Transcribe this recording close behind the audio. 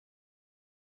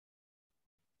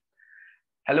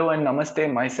Hello and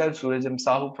namaste. Myself Surajam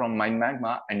Sahu from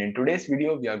MineMagma, and in today's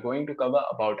video we are going to cover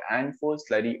about ANFO,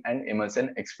 Slurry, and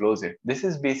Emulsion explosive. This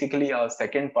is basically our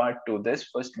second part to this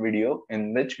first video,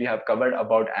 in which we have covered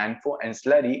about ANFO and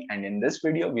Slurry, and in this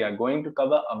video we are going to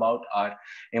cover about our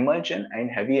Emulsion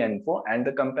and heavy ANFO and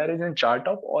the comparison chart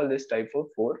of all this type of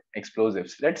four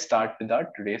explosives. Let's start with our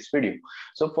today's video.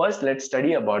 So first let's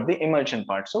study about the emulsion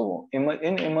part. So in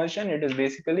emulsion it is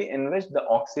basically in which the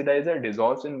oxidizer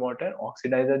dissolves in water.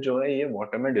 Oxidizer जो है ये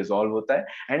water में dissolve होता है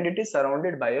and it is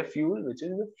surrounded by a fuel which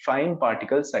is fine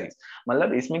particle size.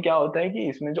 मतलब इसमें क्या होता है कि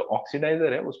इसमें जो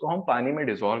oxidizer है उसको हम पानी में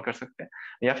dissolve कर सकते हैं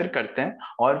या फिर करते हैं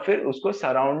और फिर उसको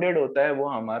surrounded होता है वो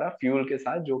हमारा fuel के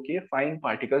साथ जो कि fine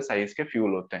particle size के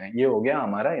fuel होते हैं. ये हो गया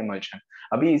हमारा emulsion.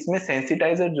 अभी इसमें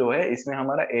sensitizer जो है इसमें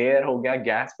हमारा air हो गया,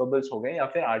 gas bubbles हो गए या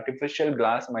फिर artificial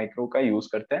glass micro का यूज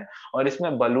करते हैं और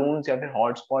इसमें बलून्स या फिर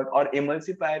हॉटस्पॉट और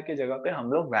इमल्सिफायर की जगह पे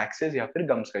हम लोग वैक्सेस या फिर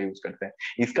गम्स का यूज करते हैं.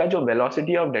 इसका जो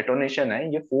वेलोसिटी ऑफ डेटोनेशन है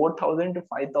ये 4000 टू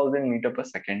 5000 मीटर पर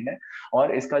सेकेंड है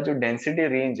और इसका जो डेंसिटी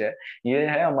रेंज है ये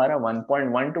है हमारा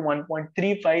 1.1 टू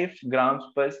 1.35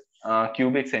 ग्राम्स पर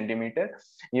क्यूबिक सेंटीमीटर.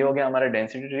 ये हो गया हमारा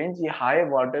डेंसिटी रेंज. ये हाई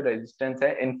वाटर रेजिस्टेंस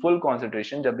है इन फुल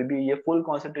कॉन्सेंट्रेशन. जब भी ये फुल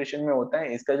कॉन्सेंट्रेशन में होता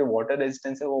है इसका जो वाटर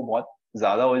रेजिस्टेंस है वो बहुत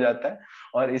ज्यादा हो जाता है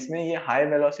और इसमें ये हाई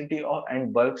वेलोसिटी और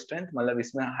एंड बल्क स्ट्रेंथ मतलब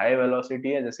इसमें हाई वेलोसिटी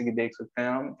है जैसे कि देख सकते हैं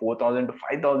हम 4000 टू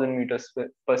 5000 मीटर्स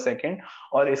पर सेकेंड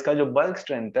और इसका जो बल्क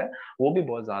स्ट्रेंथ है वो भी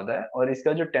बहुत ज्यादा है और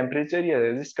इसका जो टेम्परेचर ये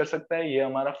रेजिस्ट कर सकता है ये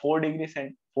हमारा 4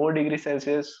 डिग्री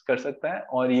सेल्सियस कर सकता है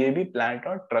और ये भी प्लांट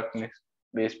और ट्रक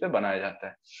बेस पे बनाया जाता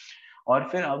है. और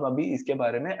फिर अब अभी इसके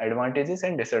बारे में एडवांटेजेस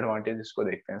एंड डिसएडवांटेजेस को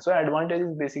देखते हैं. सो advantages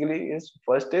basically is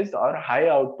first is और high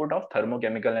output of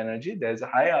thermochemical energy. There is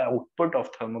high output of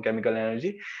thermochemical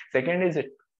energy. Second is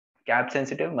cap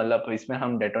sensitive मतलब इसमें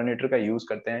हम डेटोनेटर का यूज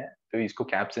करते हैं तो इसको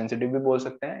कैप सेंसिटिव भी बोल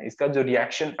सकते हैं. इसका जो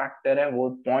रिएक्शन फैक्टर है वो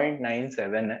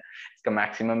 0.97 है इसका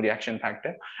maximum reaction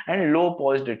factor. And low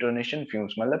post detonation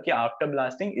fumes मतलब कि आफ्टर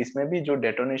ब्लास्टिंग इसमें भी जो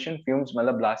डेटोनेशन फ्यूम्स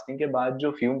मतलब ब्लास्टिंग के बाद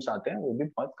जो फ्यूम्स आते हैं वो भी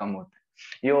बहुत कम होते हैं.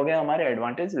 ये हो गया हमारे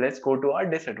advantage. Let's go to our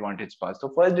disadvantage part. तो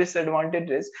first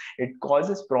disadvantage is it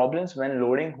causes problems when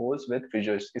loading holes with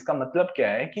fishers. इसका मतलब क्या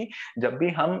है कि जब भी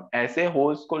हम ऐसे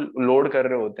होल्स को लोड कर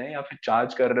रहे होते हैं या फिर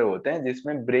चार्ज कर रहे होते हैं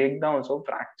जिसमें ब्रेक डाउन हो,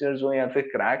 फ्रैक्चर्स हो या फिर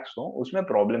क्रैक्स हो उसमें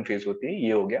प्रॉब्लम फेस होती है.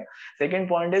 ये हो गया. Second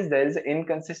point is there is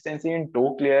inconsistency in to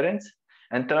clearance.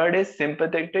 And third is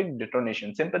sympathetic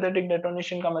detonation. Sympathetic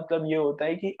detonation का मतलब ये होता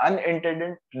है कि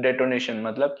अनइंटेंडेड डेटोनेशन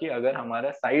मतलब कि अगर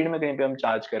हमारा साइड में कहीं पे हम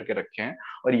चार्ज करके रखे हैं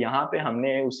और यहाँ पे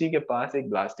हमने उसी के पास एक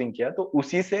ब्लास्टिंग किया तो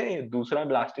उसी से दूसरा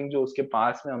ब्लास्टिंग जो उसके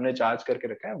पास में हमने चार्ज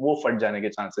करके रखा है वो फट जाने के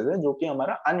चांसेस है जो कि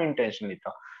हमारा अनइंटेंशनली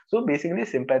था. सो बेसिकली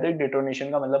सिंपैथेटिक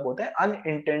डेटोनेशन का मतलब होता है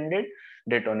अनइंटेंडेड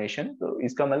डेटोनेशन. तो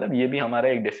इसका मतलब ये भी हमारा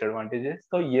एक डिसएडवांटेज है.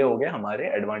 तो ये हो गया हमारे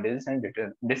advantages and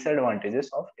disadvantages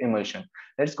of emulsion.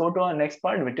 Let's go to our next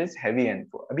part which is heavy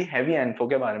NFO. अभी हेवी एनफो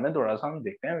के बारे में थोड़ा सा हम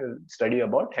देखते हैं. Study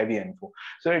about heavy NFO.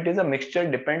 So it is a mixture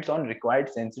depends on required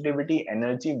sensitivity,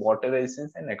 energy, water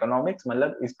resistance and economics.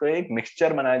 मतलब इसको एक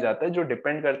मिक्सचर बनाया जाता है जो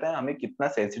डिपेंड करता है हमें कितना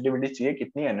सेंसिटिविटी चाहिए,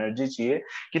 कितनी एनर्जी चाहिए,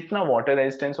 कितना वाटर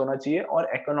रेजिस्टेंस होना चाहिए और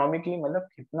इकोनॉमिकली मतलब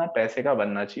कितना पैसे का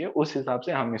बनना चाहिए. उस हिसाब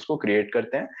से हम इसको क्रिएट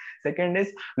करते हैं. Second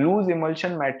is loose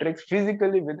emulsion matrix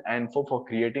physically with NFO for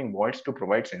creating voids to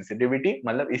provide sensitivity.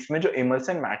 मतलब इसमें जो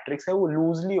इमल्शन मैट्रिक्स है वो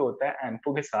लूजली होता है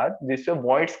एनफो के साथ जिससे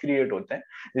वॉइड्स क्रिएट होते हैं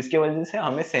जिसकी वजह से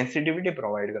हमें सेंसिटिविटी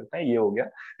प्रोवाइड करता है. ये हो गया.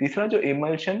 तीसरा जो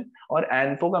इमल्शन और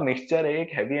एनफो का मिक्सचर है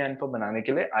एक हैवी एनफो बनाने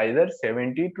के लिए आइदर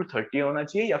 70 to 30 होना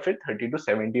चाहिए या फिर 30 to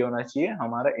 70 होना चाहिए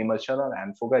हमारा इमल्शन और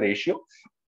एनफो का ratio.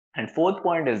 And fourth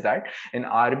point is that in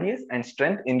RBS and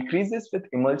strength increases with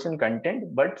emulsion content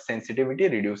but sensitivity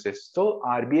reduces. So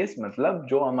RBS मतलब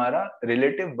जो हमारा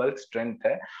relative bulk strength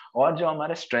है और जो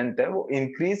हमारा strength है वो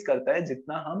increase करता है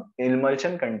जितना हम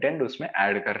emulsion content उसमें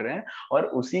add कर रहे हैं और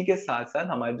उसी के साथ साथ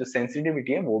हमारी जो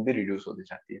sensitivity है वो भी reduce होती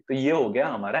जाती है. तो ये हो गया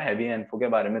हमारा heavy info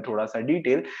के बारे में थोड़ा सा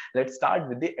detail. Let's start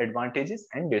with the advantages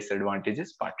and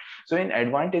disadvantages part. So in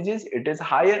advantages it is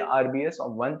higher RBS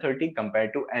of 130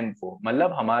 compared to N4.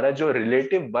 मतलब हमारा जो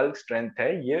रिलेटिव बल्क स्ट्रेंथ है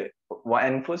ये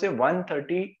एनफो से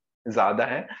 130 ज्यादा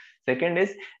है. सेकेंड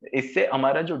इज इससे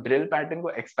हमारा जो ड्रिल पैटर्न को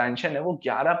एक्सपेंशन है वो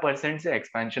 11% से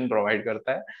एक्सपेंशन प्रोवाइड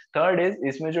करता है. थर्ड इज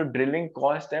इसमें जो ड्रिलिंग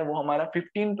कॉस्ट है वो हमारा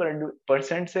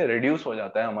 15% से रिड्यूस हो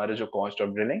जाता है हमारा जो कॉस्ट ऑफ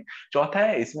ड्रिलिंग. चौथा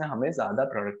है इसमें हमें ज्यादा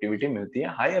प्रोडक्टिविटी मिलती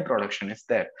है, higher production is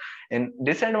there. In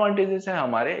disadvantages है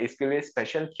हमारे इसके लिए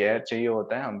स्पेशल केयर चाहिए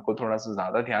होता है, हमको थोड़ा सा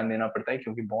ज्यादा ध्यान देना पड़ता है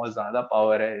क्योंकि बहुत ज्यादा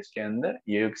पावर है इसके अंदर.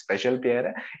 ये एक स्पेशल केयर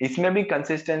है. इसमें भी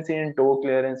कंसिस्टेंसी इन टो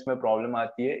क्लियरेंस में प्रॉब्लम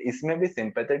आती है. इसमें भी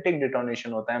सिंपैथेटिक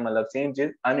डिटोनेशन होता है मतलब सेम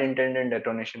चीज अनइंटेंडेड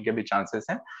डेटोनेशन के भी चांसेस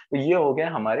हैं. तो ये हो गए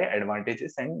हमारे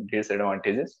advantages and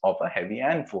disadvantages of a heavy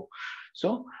NFO. सो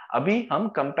अभी हम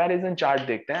कंपैरिजन चार्ट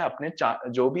देखते हैं अपने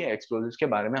जो भी एक्सप्लोजिव्स के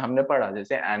बारे में हमने पढ़ा,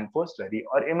 जैसे एनफो, स्लरी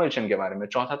और इमल्शन के बारे में।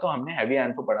 चौथा तो हमने हैवी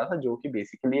एनफो पढ़ा था, जो कि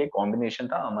बेसिकली एक कॉम्बिनेशन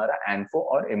था हमारा एनफो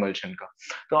और इमल्शन का।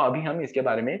 तो अभी हम इसके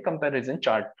बारे में एक कंपैरिजन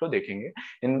चार्ट को देखेंगे,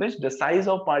 इन which the size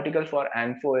of particle for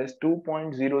NFO is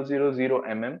 2.000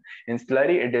 mm, in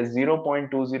slurry it is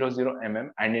 0.200 mm,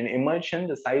 and in emulsion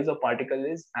the size of particle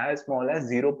is as small as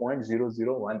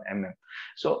 0.001 mm.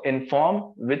 So in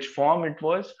form, which form it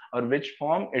was or which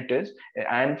form it is,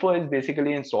 ANFO is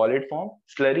basically in solid form,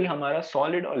 slurry हमारा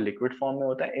solid और liquid form में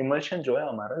होता है, emulsion जो है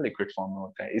हमारा liquid form में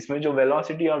होता है। इसमें जो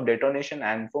velocity of detonation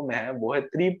ANFO में है वो है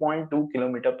 3.2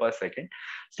 किलोमीटर पर सेकेंड,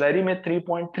 slurry में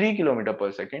 3.3 किलोमीटर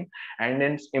पर second, and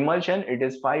in emulsion it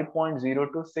is 5.0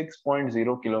 to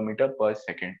 6.0 kilometre पर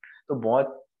सेकेंड। तो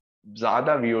बहुत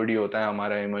ज्यादा VOD होता है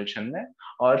हमारा इमल्शन में।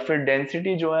 और फिर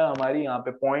डेंसिटी जो है हमारी यहाँ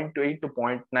पे 0.8 to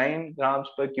 0.9 ग्राम्स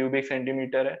पर क्यूबिक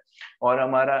सेंटीमीटर है, और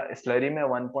हमारा स्लरी में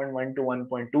 1.1 to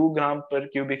 1.2 ग्राम पर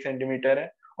क्यूबिक सेंटीमीटर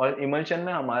है, और इमल्शन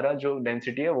में हमारा जो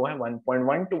डेंसिटी है वो है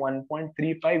 1.1 to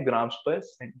 1.35 ग्राम्स पर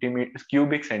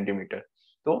क्यूबिक सेंटीमीटर।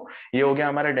 तो ये हो गया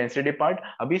हमारा डेंसिटी पार्ट।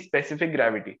 अभी स्पेसिफिक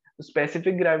ग्रेविटी, तो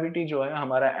स्पेसिफिक ग्रेविटी जो है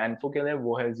हमारा एनफो के लिए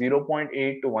वो है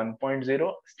 0.8 to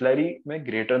 1.0, स्लरी में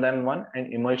ग्रेटर देन 1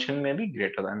 एंड इमल्शन में भी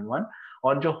ग्रेटर देन 1।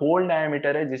 और जो होल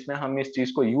डायमीटर है जिसमें हम इस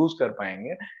चीज को यूज कर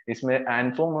पाएंगे, इसमें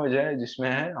एनफो में जो है जिसमें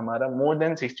है हमारा मोर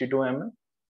देन 62 mm,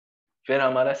 फिर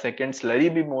हमारा सेकेंड स्लरी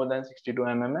भी मोर देन 62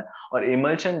 mm है, और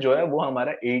इमल्शन जो है वो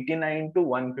हमारा 89 to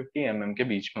 150 mm के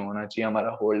बीच में होना चाहिए हमारा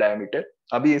होल डायमीटर।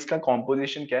 अभी इसका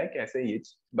कॉम्पोजिशन क्या है, कैसे ये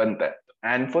बनता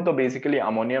है। एनफो तो बेसिकली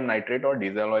अमोनियम नाइट्रेट और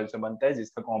डीजल ऑयल से बनता है,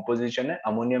 जिसका कॉम्पोजिशन है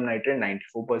ammonium nitrate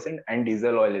 94% and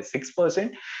diesel oil is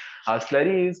 6%।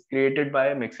 Slurry is created by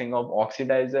mixing of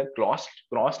oxidizer,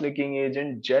 cross-linking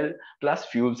agent, gel plus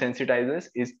fuel sensitizers।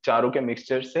 इस चारों के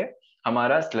मिक्सचर से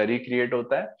हमारा स्लरी क्रिएट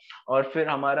होता है। और फिर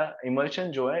हमारा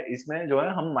इमल्शन जो है, इसमें जो है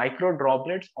हम micro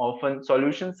droplets often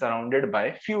solution surrounded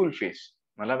by fuel face,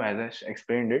 मतलब as I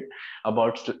explained it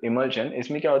about emulsion,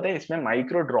 इसमें क्या होता है, इसमें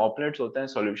माइक्रो ड्रॉपलेट्स होते हैं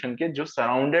सॉल्यूशन के, जो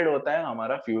सराउंडेड होता है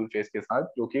हमारा फ्यूल फेस के साथ,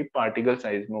 जो कि पार्टिकल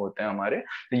साइज में होते हैं हमारे।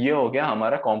 तो ये हो गया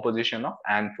हमारा composition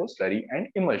of NFO, slurry and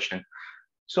emulsion.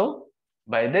 So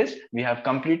by this we have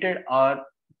completed our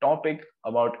topic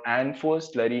about ANFO,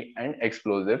 slurry and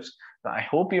explosives. So I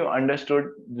hope you understood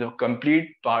the complete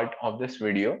part of this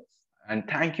video, and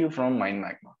thank you from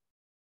MineMagma.